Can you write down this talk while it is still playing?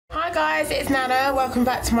Hi guys, it's Nana. Welcome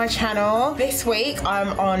back to my channel. This week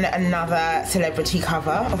I'm on another celebrity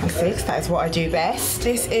cover, obviously, because that is what I do best.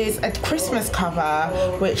 This is a Christmas cover,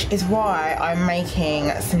 which is why I'm making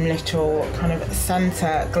some little kind of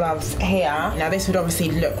Santa gloves here. Now this would obviously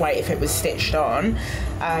look great if it was stitched on.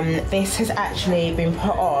 This has actually been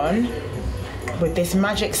put on with this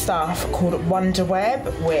magic stuff called Wonder Web,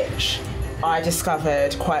 which I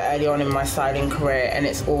discovered quite early on in my styling career, and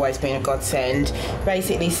it's always been a godsend.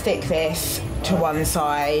 Basically stick this to one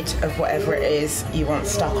side of whatever it is you want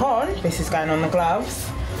stuck on. This is going on the gloves,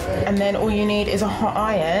 and then all you need is a hot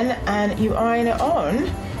iron and you iron it on,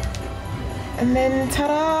 and then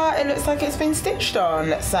ta-da, it looks like it's been stitched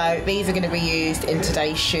on. So these are going to be used in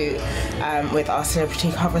today's shoot with our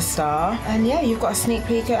celebrity cover star. And yeah, you've got a sneak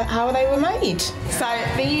peek at how they were made. So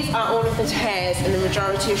these are all of the tears and the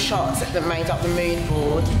majority of shots that made up the mood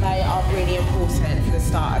board. They are really important for the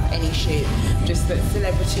start of any shoot, just that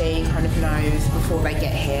celebrity kind of knows before they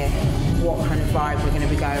get here what kind of vibe we're going to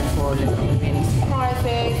be going for. There's not going to be any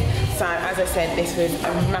surprises. So as I said, this was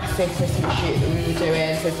a massive Christmas shoot that we were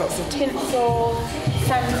doing. So there's lots of tinsel,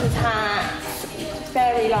 Santa's hats,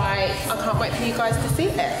 fairy lights. I can't wait for you guys to see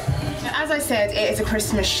it. As I said, it is a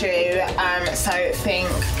Christmas shoot, so think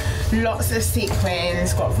lots of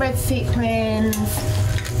sequins, got red sequins,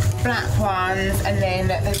 black ones, and then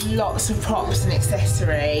there's lots of props and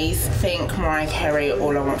accessories. Think Mariah Carey,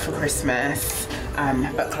 All I Want for Christmas,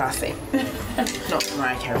 but classy. Not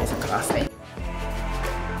Mariah Carey isn't classy.